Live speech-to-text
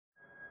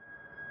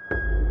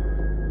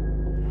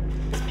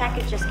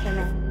Package just came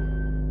in.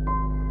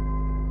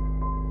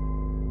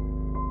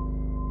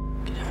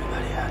 Get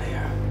everybody out of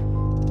here.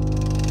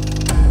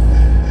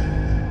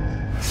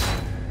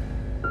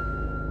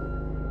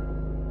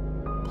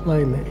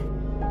 Play me.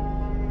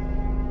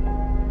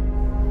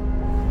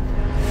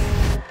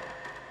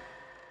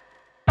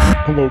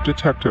 Hello,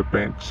 Detective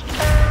Banks.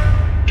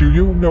 Do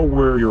you know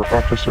where your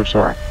officers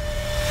are?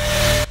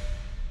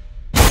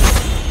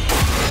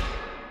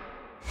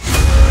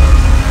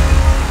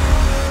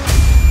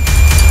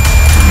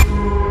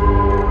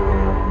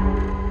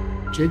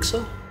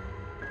 Jigsaw?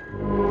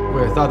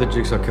 Wait, I thought the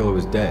Jigsaw killer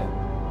was dead.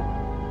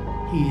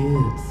 He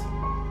is.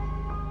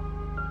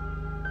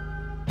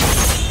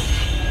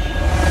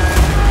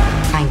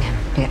 Find him.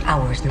 They're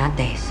hours, not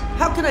days.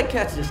 How can I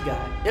catch this guy?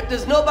 If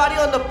there's nobody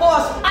on the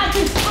force, I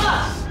can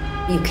trust!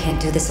 You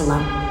can't do this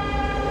alone.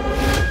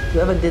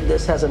 Whoever did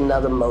this has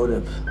another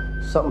motive.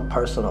 Something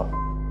personal.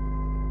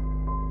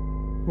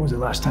 When was the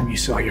last time you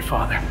saw your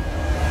father?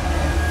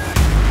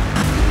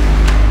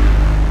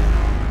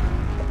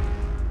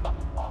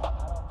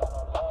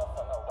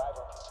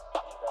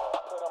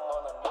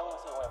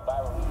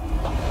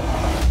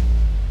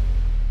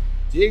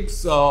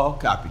 Jigsaw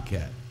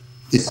copycat.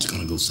 It's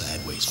gonna go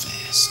sideways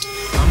fast.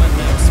 I'm a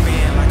left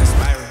spin like a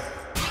spiral.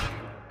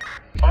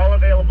 All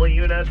available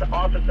units,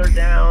 officer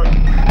down.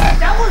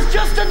 That was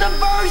just a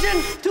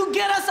diversion to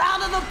get us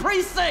out of the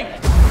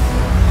precinct!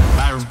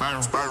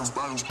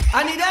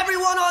 I need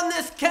everyone on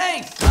this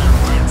case!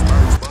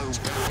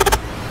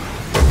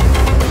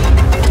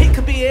 He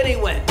could be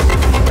anywhere.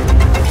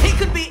 He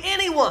could be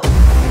anyone.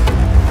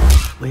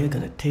 We're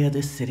gonna tear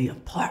this city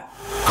apart.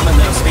 I'm a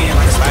left spin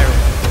like a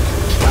spiral.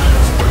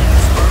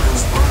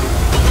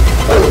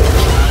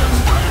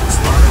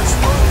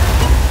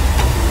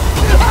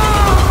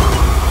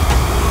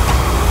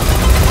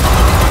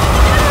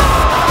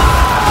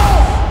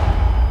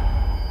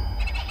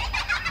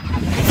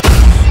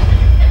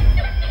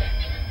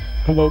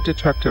 Hello,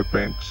 Detective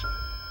Banks.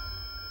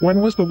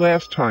 When was the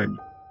last time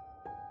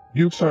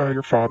you saw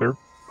your father?